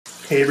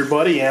Hey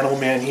everybody, Animal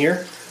Man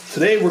here.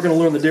 Today we're going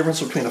to learn the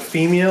difference between a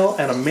female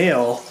and a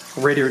male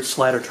red-eared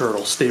slider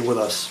turtle. Stay with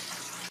us.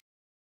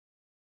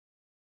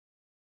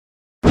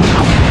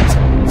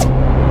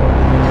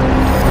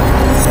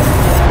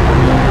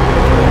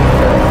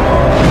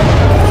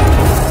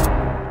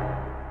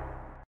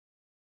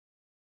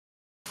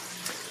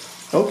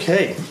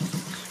 Okay,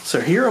 so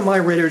here are my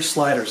red-eared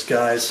sliders,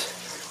 guys.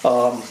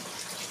 I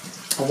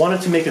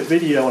wanted to make a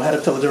video on how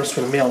to tell the difference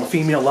between a male and a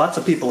female. Lots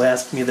of people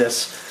ask me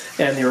this,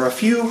 and there are a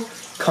few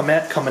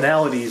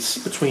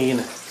commonalities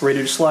between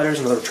red-eared sliders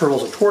and other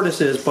turtles and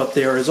tortoises, but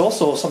there is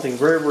also something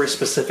very, very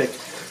specific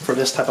for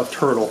this type of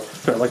turtle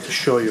that I'd like to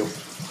show you.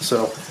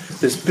 So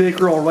this big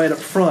girl right up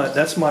front,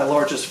 that's my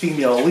largest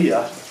female,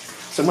 Leah.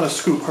 So I'm going to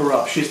scoop her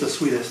up. She's the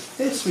sweetest.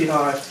 Hey,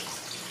 sweetheart.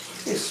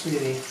 Hey,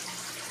 sweetie.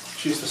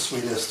 She's the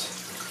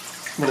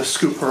sweetest. I'm going to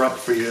scoop her up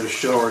for you to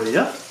show her to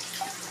you.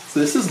 So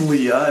this is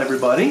Leah,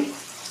 everybody.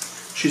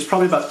 She's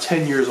probably about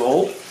 10 years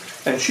old,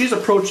 and she's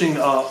approaching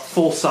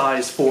full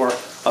size for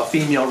a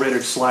female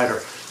red-eared slider.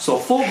 So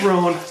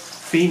full-grown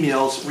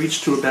females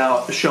reach to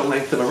about a shell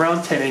length of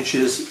around 10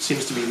 inches. It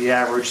seems to be the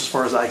average as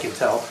far as I can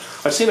tell.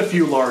 I've seen a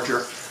few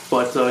larger,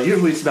 but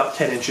usually it's about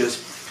 10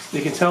 inches.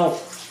 You can tell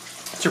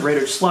it's a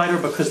red-eared slider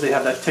because they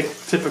have that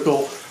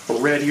typical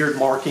red-eared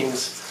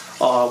markings,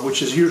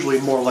 which is usually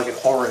more like an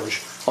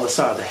orange on the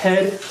side of the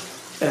head,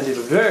 and they're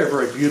very,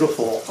 very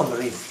beautiful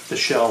underneath the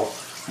shell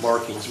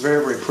markings.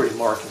 Very, very pretty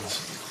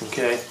markings.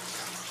 Okay.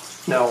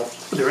 Now,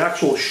 their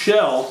actual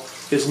shell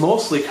is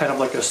mostly kind of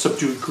like a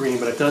subdued green,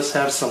 but it does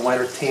have some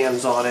lighter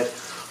tans on it.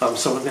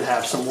 Some of them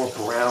have some more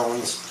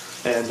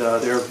browns, and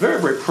they're a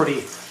very, very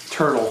pretty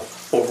turtle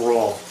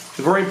overall. It's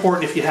very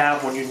important if you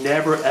have one, you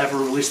never ever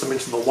release them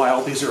into the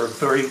wild. These are a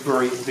very,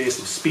 very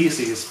invasive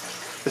species,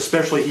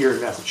 especially here in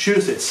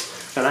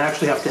Massachusetts, and I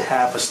actually have to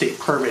have a state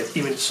permit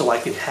even so I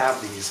can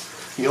have these.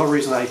 The only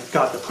reason I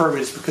got the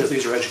permit is because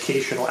these are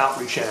educational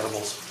outreach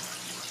animals.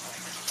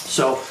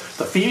 So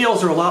the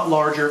females are a lot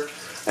larger,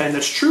 and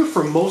it's true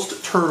for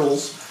most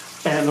turtles,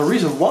 and the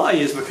reason why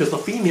is because the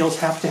females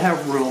have to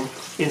have room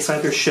inside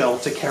their shell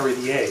to carry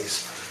the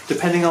eggs.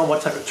 Depending on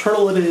what type of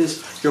turtle it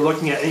is, you're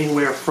looking at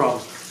anywhere from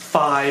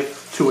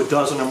 5 to a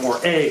dozen or more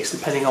eggs,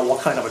 depending on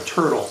what kind of a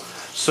turtle.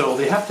 So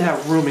they have to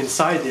have room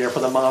inside there for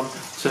the mom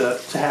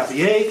to have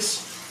the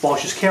eggs while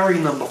she's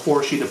carrying them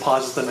before she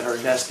deposits them in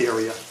her nest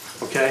area.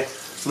 Okay?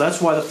 So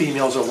that's why the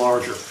females are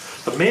larger.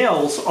 The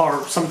males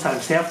are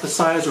sometimes half the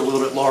size or a little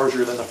bit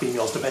larger than the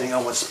females, depending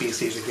on what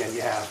species, again,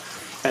 you have.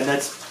 And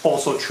that's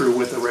also true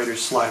with the red-eared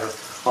slider.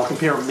 I'll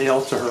compare a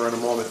male to her in a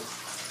moment.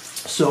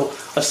 So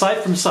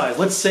aside from size,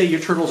 let's say your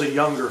turtles are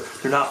younger,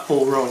 they're not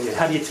full grown yet.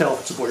 How do you tell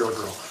if it's a boy or a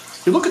girl?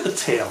 You look at the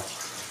tail.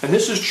 And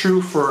this is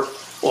true for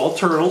all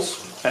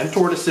turtles and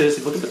tortoises.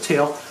 You look at the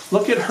tail.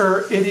 Look at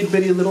her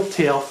itty-bitty little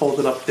tail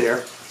folded up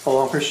there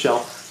along her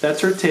shell.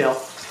 That's her tail.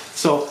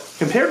 So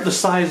compared to the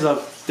size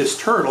of this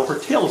turtle, her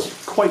tail is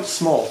quite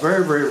small,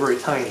 very, very, very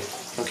tiny,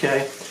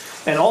 okay?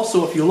 And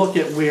also, if you look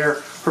at where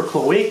her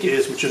cloaca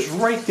is, which is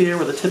right there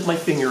where the tip of my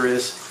finger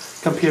is,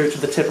 compared to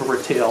the tip of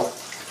her tail,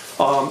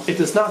 it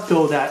does not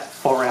go that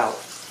far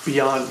out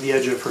beyond the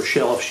edge of her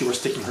shell if she were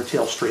sticking her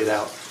tail straight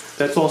out.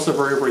 That's also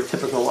very, very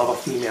typical of a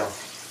female,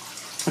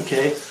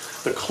 okay?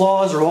 The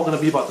claws are all going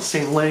to be about the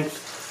same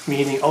length,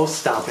 meaning, oh,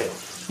 stop it,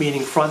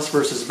 meaning fronts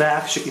versus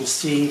backs. You can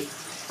see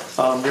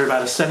they're about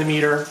 1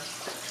 centimeter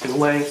in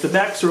length. The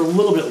backs are a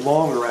little bit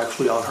longer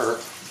actually on her.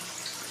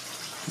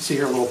 You can see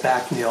her little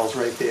back nails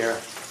right there.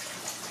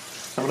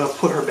 I'm going to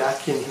put her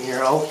back in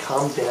here. Oh,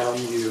 calm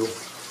down, you.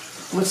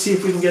 Let's see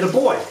if we can get a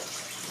boy.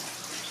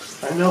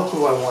 I know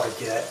who I want to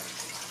get.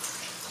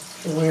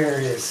 Where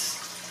is?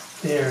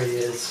 There he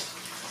is.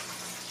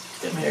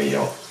 And there you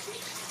go.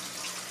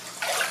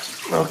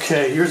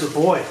 Okay, here's a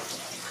boy.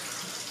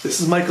 This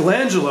is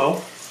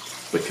Michelangelo,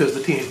 because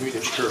the Teenage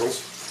Mutant Ninja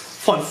Turtles.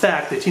 Fun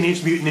fact, the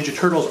Teenage Mutant Ninja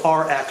Turtles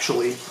are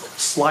actually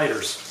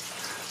sliders.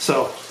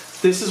 So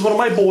this is one of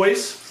my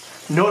boys.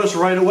 Notice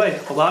right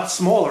away, a lot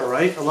smaller,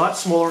 right? A lot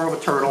smaller of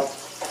a turtle.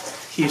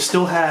 He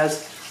still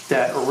has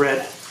that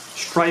red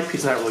stripe.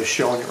 He's not really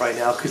showing it right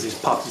now because he's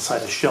popped inside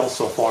the shell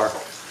so far.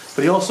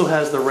 But he also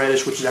has the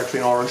reddish, which is actually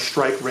an orange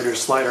stripe, red-eared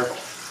slider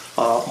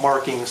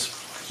markings.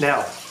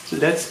 Now,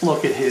 let's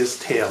look at his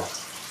tail.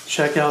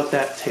 Check out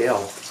that tail.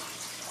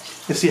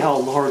 You see how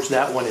large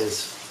that one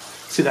is.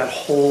 See, that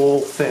whole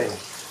thing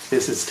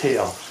is his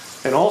tail.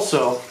 And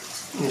also,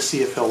 let me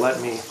see if he'll let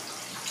me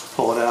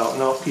pull it out.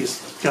 Nope,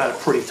 he's got it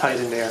pretty tight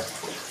in there.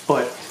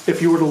 But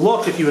if you were to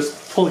look, if he was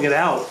pulling it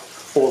out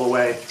all the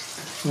way,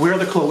 where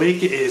the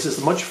cloaca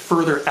is much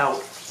further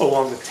out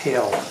along the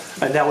tail.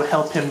 And that would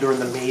help him during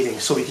the mating,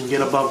 so he can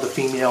get above the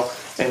female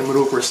and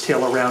maneuver his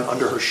tail around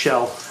under her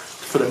shell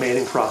for the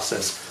mating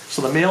process.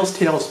 So the male's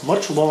tail is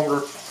much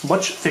longer,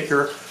 much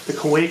thicker. The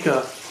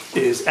cloaca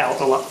is out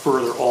a lot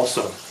further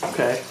also,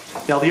 okay?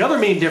 Now the other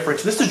main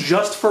difference, this is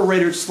just for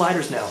red-eared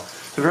sliders now.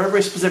 They're very,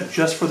 very specific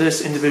just for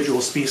this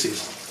individual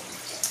species.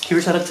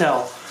 Here's how to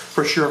tell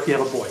for sure if you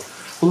have a boy.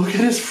 Look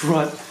at his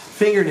front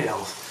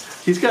fingernails.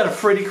 He's got a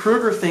Freddy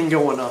Krueger thing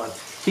going on.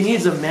 he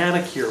needs a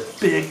manicure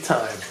big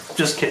time.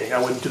 Just kidding,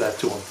 I wouldn't do that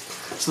to him.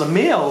 So the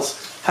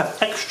males have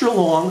extra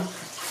long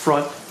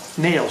front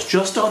nails,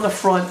 just on the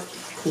front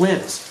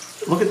limbs.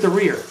 Look at the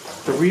rear.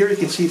 The rear, you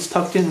can see it's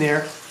tucked in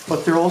there,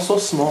 but they're also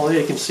small. There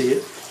you can see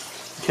it.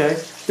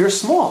 Okay? They're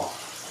small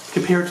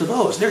compared to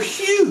those. They're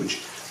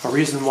huge. A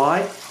reason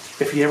why,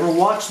 if you ever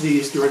watch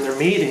these during their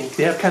mating,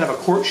 they have kind of a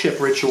courtship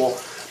ritual.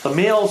 The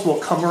males will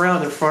come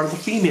around in front of the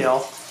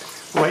female,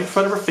 right in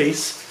front of her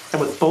face,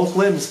 and with both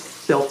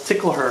limbs, they'll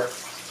tickle her.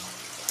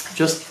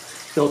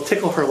 They'll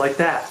tickle her like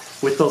that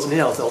with those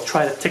nails. They'll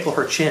try to tickle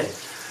her chin.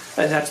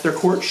 And that's their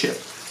courtship.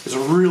 It's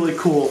really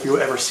cool if you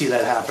ever see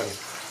that happen.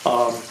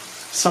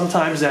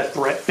 Sometimes at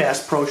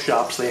Bass Pro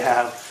Shops, they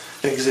have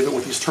an exhibit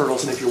with these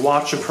turtles, and if you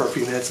watch them for a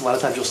few minutes, a lot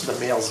of times you'll see the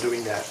males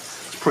doing that.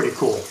 It's pretty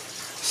cool.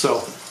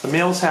 So the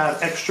males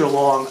have extra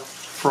long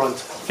front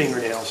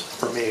fingernails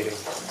for mating.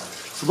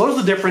 So those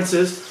are the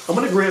differences. I'm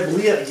going to grab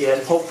Leah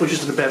again. Hopefully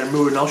she's in a better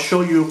mood, and I'll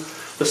show you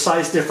the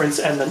size difference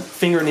and the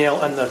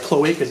fingernail and the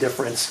cloaca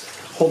difference,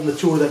 holding the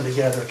two of them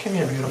together. Come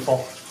here,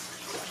 beautiful.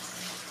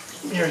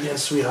 Come here again,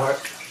 sweetheart.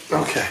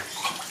 Okay.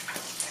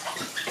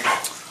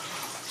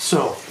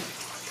 So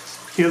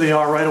here they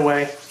are right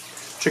away.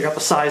 Check out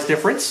the size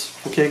difference.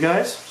 Okay,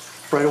 guys?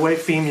 Right away,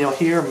 female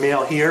here,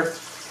 male here.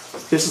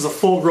 This is a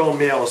full-grown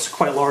male. It's a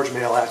quite large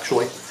male,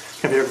 actually,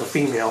 compared to the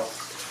female.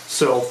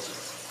 So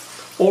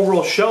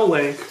overall shell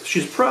length,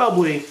 she's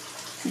probably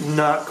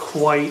not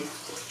quite,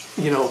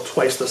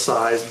 twice the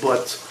size,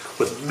 but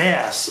with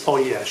mass, oh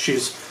yeah,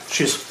 she's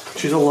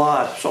a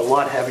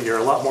lot heavier,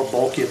 a lot more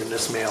bulky than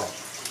this male.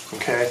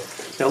 Okay.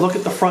 Now look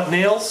at the front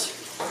nails.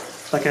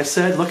 Like I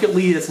said, look at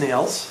Leah's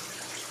nails,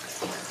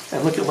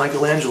 and look at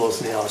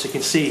Michelangelo's nails. You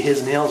can see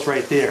his nails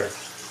right there,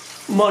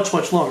 much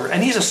longer.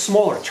 And he's a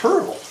smaller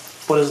turtle,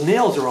 but his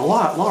nails are a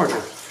lot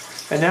larger.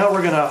 And now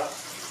we're gonna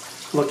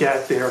look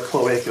at their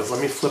cloacas.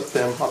 Let me flip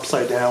them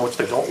upside down, which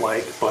I don't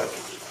like, but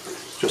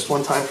just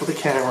one time for the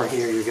camera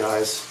here, you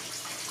guys.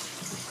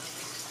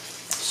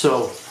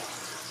 So,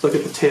 look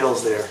at the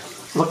tails there.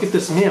 Look at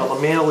this male.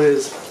 The male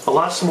is a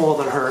lot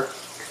smaller than her.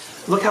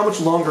 Look how much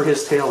longer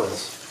his tail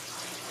is.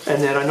 And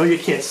then, I know you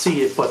can't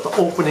see it, but the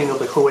opening of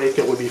the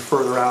cloaca would be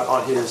further out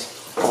on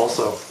his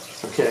also.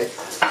 Okay?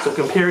 So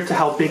compared to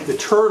how big the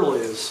turtle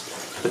is,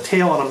 the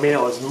tail on a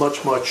male is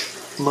much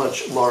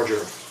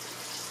larger.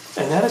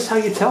 And that is how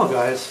you tell,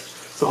 guys.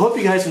 So I hope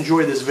you guys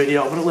enjoyed this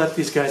video. I'm going to let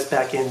these guys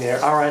back in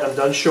there. Alright, I'm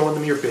done showing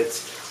them your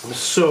bits. I'm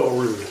so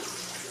rude.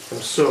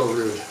 I'm so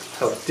rude.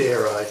 How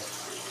dare I?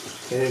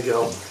 There you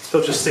go.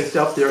 So just synced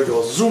up. There it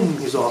goes. Zoom.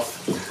 He's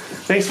off.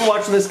 Thanks for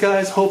watching this,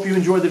 guys. Hope you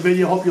enjoyed the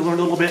video. Hope you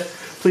learned a little bit.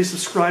 Please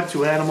subscribe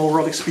to Animal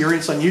World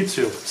Experience on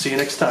YouTube. See you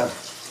next time.